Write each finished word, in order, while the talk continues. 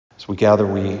As we gather,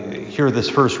 we hear this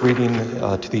first reading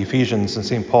to the Ephesians, and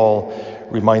St. Paul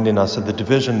reminding us of the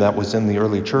division that was in the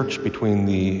early church between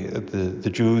the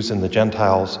Jews and the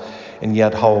Gentiles, and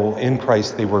yet how in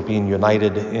Christ they were being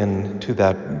united into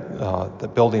that the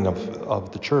building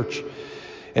of the church.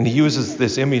 And he uses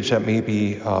this image that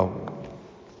maybe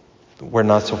we're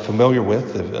not so familiar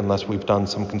with, unless we've done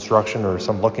some construction or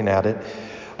some looking at it.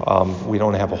 We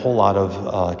don't have a whole lot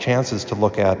of chances to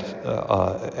look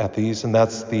at these, and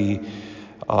that's the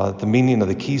meaning of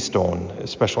the keystone,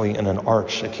 especially in an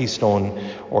arch. A keystone,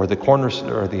 or the corners,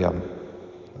 or the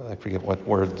I forget what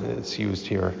word is used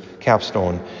here,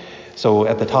 capstone. So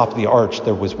at the top of the arch,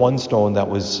 there was one stone that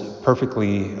was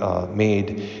perfectly made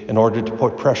in order to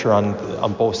put pressure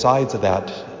on both sides of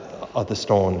the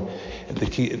stone.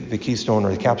 The keystone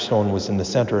or the capstone was in the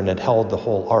center, and it held the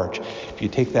whole arch. If you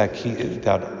take that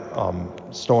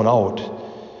stone out,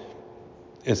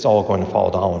 it's all going to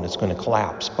fall down. It's going to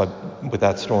collapse. But with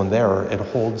that stone there, it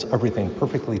holds everything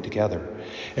perfectly together.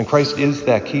 And Christ is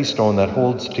that keystone that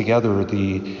holds together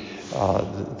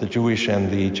the Jewish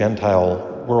and the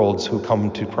Gentile worlds who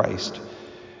come to Christ.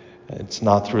 It's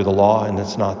not through the law, and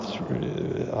it's not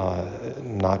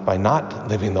by not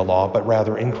living the law, but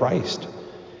rather in Christ.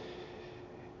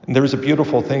 And there's a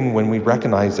beautiful thing when we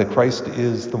recognize that Christ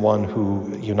is the one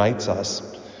who unites us,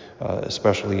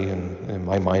 especially in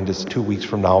my mind, is 2 weeks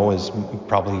from now, as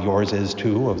probably yours is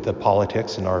too, of the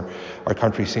politics, and our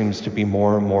country seems to be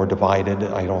more and more divided.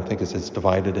 I don't think it's as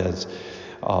divided as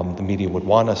the media would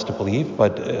want us to believe,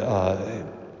 but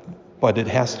it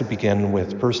has to begin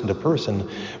with person to person.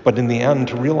 But in the end,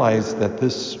 to realize that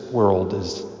this world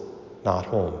is not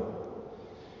home,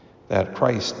 that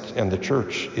Christ and the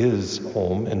church is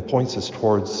home and points us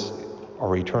towards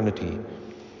our eternity.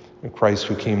 And Christ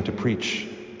who came to preach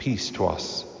peace to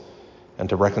us and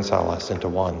to reconcile us into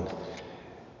one.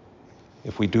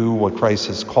 If we do what Christ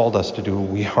has called us to do,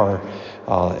 we are,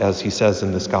 as he says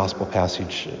in this gospel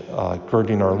passage,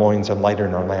 girding our loins and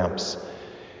lighting our lamps.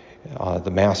 The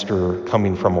master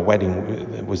coming from a wedding,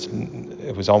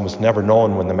 it was almost never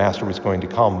known when the master was going to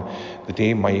come. The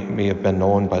day may have been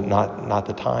known, but not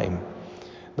the time.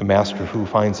 The master who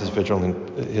finds his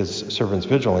servants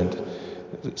vigilant,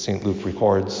 St. Luke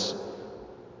records,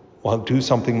 will do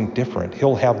something different.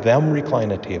 He'll have them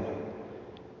recline at table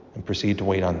and proceed to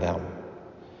wait on them.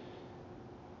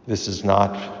 This is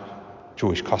not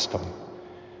Jewish custom.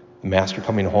 The master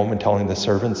coming home and telling the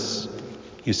servants,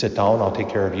 "You sit down, I'll take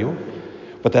care of you."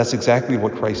 But that's exactly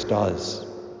what Christ does.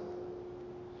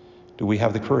 Do we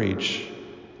have the courage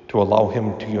to allow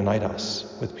him to unite us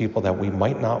with people that we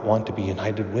might not want to be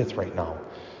united with right now?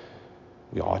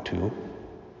 We ought to.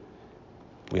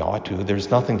 There's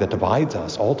nothing that divides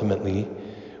us ultimately,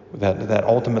 that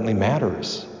ultimately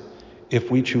matters, if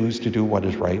we choose to do what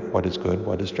is right, what is good,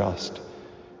 what is just.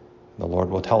 The Lord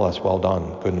will tell us, "Well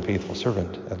done, good and faithful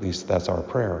servant." At least that's our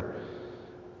prayer.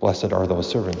 Blessed are those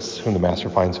servants whom the master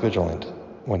finds vigilant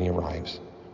when he arrives.